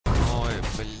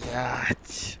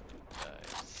Блять.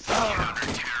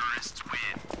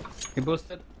 He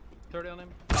boosted. 30 on him.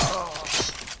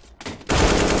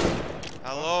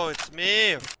 Hello, it's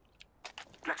me.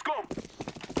 Let's go.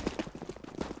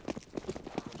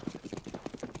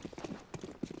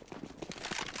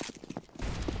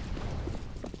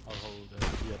 I'll hold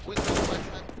yeah.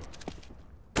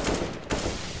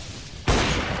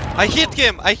 I hit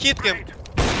him. I hit him.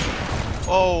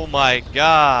 Oh my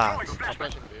god. I'm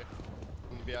flashing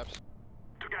B.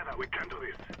 Together we can do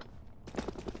this.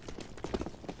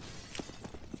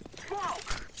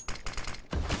 Smoke.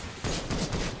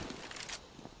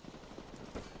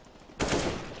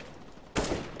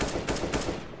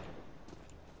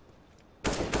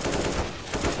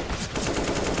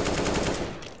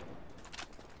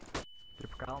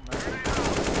 Keep calm,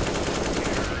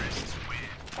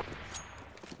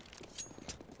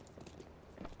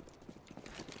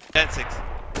 10-6.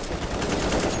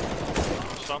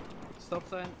 Stop. Stop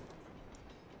sign.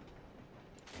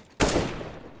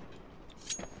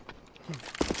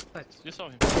 You saw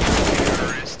him.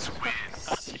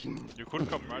 You could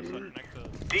come right side next to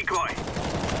Decoy.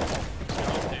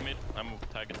 teammate. I'm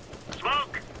tagging.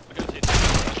 Smoke. I can see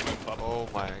pop. Oh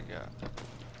my god.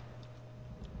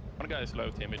 One guy is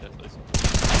low teammate at least.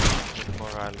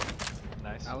 Морально.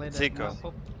 Nice. Тико.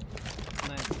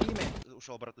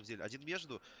 Ушел обратно в зелень. Один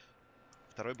между,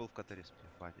 второй был в катере с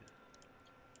пани.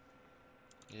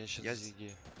 Я сейчас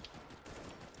зиги.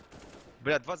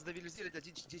 Бля, 20 давили в зелень,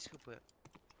 1 10 хп.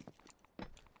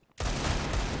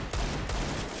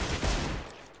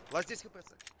 Ладно, здесь хп.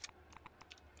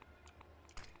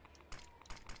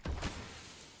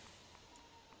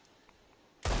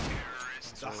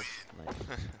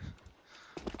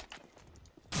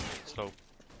 Slow.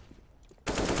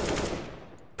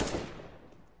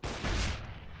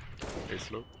 Hey,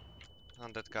 slow.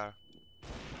 On that car.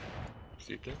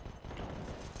 CT.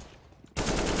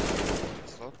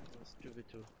 Slow.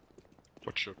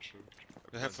 Watch short, short.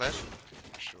 You have flash?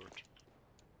 Short.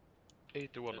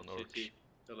 81 on arch.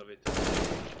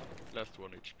 Last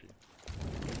 1 HP.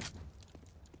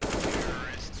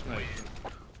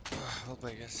 Well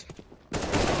play, guys.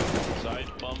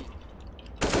 Side bomb.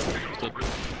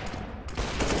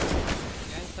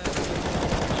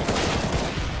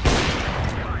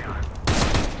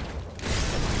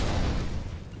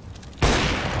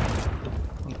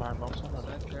 One behind box on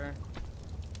that there.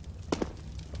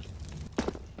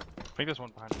 I think there's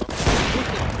one behind box.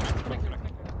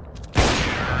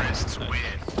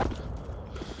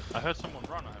 I heard someone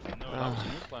run. I didn't know that was a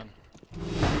new plan.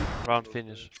 Round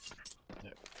finish.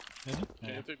 Can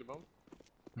you take the bomb?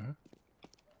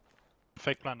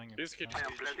 Fake planning. Please keep I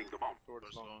am planting the bomb.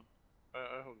 towards long.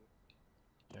 I hold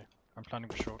it. I'm planning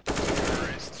for short.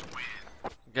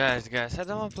 Guys, I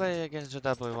don't want to play against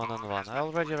GW one-on-one. I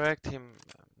already wrecked him.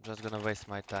 I'm just gonna waste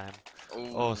my time.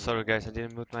 Oh, sorry guys, I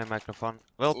didn't mute my microphone.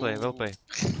 Well play, well play.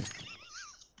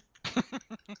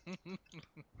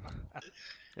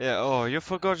 Yeah, oh, you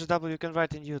forgot GW, you can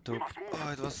write in YouTube.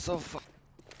 Oh, it was so fun.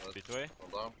 Speedway.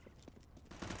 Hold on.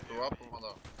 2 up, 1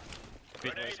 down.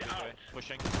 Speedway.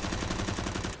 Pushing.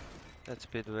 That's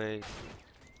Speedway.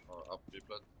 Or up, B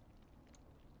plant.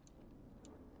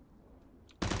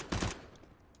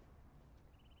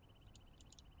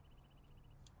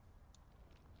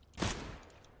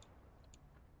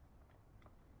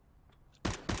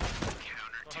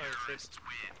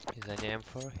 Is any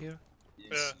M4 here? Yes.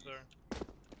 Yeah, there.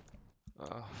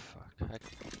 Oh, fuck.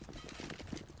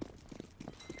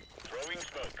 Throwing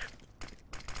smoke.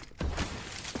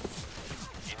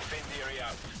 Incendiary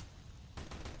out.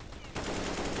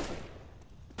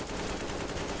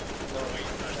 Throwing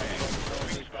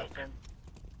smoke.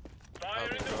 Fire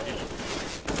in the hole.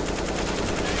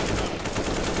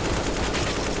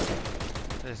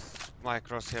 This my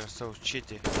crosshair so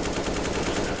cheaty.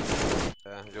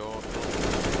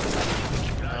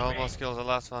 I almost killed the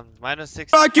last one. -6.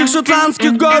 Таких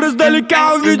шотландских гор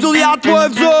издалека увидел я твой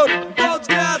взор,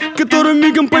 который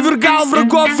мигом повергал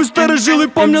врагов и старожилы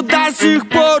помнят до сих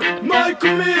пор. Мой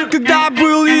кумир, когда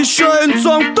был еще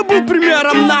юнцом, кто был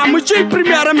примером нам и чей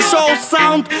примером шел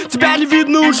саунд. Тебя не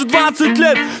видно уже 20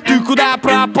 лет, ты куда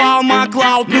пропал,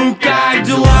 Маклауд, ну как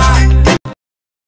дела?